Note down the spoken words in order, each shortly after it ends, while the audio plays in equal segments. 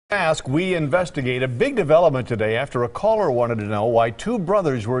Ask, we investigate. A big development today after a caller wanted to know why two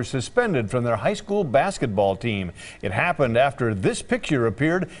brothers were suspended from their high school basketball team. It happened after this picture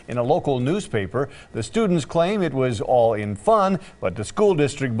appeared in a local newspaper. The students claim it was all in fun, but the school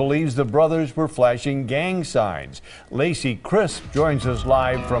district believes the brothers were flashing gang signs. Lacey Crisp joins us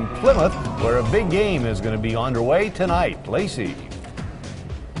live from Plymouth, where a big game is going to be underway tonight. Lacey.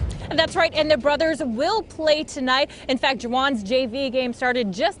 That's right, and the brothers will play tonight. In fact, Juwan's JV game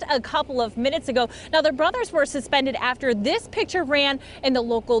started just a couple of minutes ago. Now, the brothers were suspended after this picture ran in the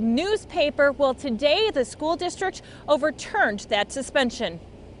local newspaper. Well, today the school district overturned that suspension.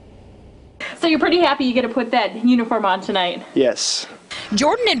 So you're pretty happy you get to put that uniform on tonight? Yes.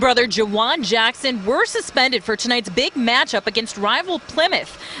 Jordan and brother Juwan Jackson were suspended for tonight's big matchup against rival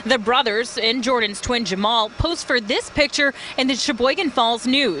Plymouth. The brothers and Jordan's twin Jamal posed for this picture in the Sheboygan Falls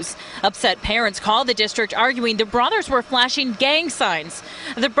News. Upset parents called the district, arguing the brothers were flashing gang signs.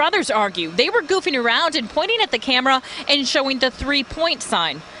 The brothers argue they were goofing around and pointing at the camera and showing the 3-point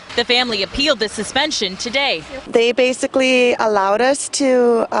sign. The family appealed the suspension today. They basically allowed us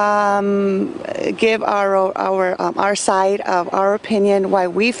to give our side of our opinion, why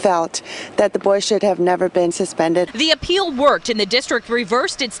we felt that the boys should have never been suspended. The appeal worked and the district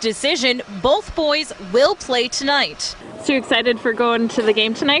reversed its decision. Both boys will play tonight. So you excited for going to the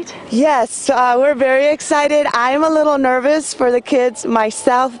game tonight? Yes, we're very excited. I'm a little nervous for the kids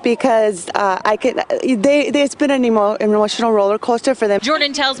myself because it's been an emotional roller coaster for them.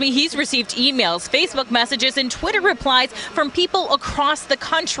 Jordan tells me he's received emails, Facebook messages, and Twitter replies from people across the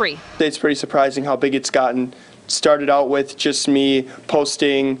country. It's pretty surprising how big it's gotten. Started out with just me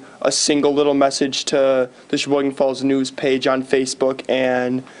posting a single little message to the Sheboygan Falls News page on Facebook,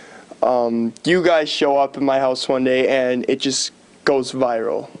 and you guys show up in my house one day and it just goes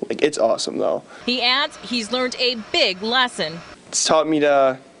viral. Like, it's awesome though. He adds he's learned a big lesson. It's taught me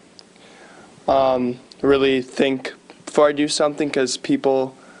to really think before I do something, because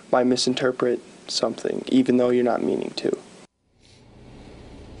people might misinterpret something even though you're not meaning to.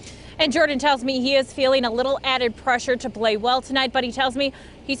 And Jordan tells me he is feeling a little added pressure to play well tonight, but he tells me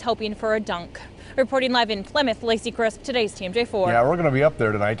he's hoping for a dunk. Reporting live in Plymouth, Lacey Crisp, today's TMJ4. Yeah, we're going to be up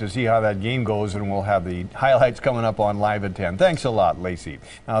there tonight to see how that game goes, and we'll have the highlights coming up on Live at 10. Thanks a lot, Lacey.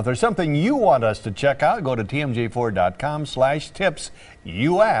 Now, if there's something you want us to check out, go to tmj4.com/tips.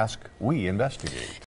 You ask, we investigate.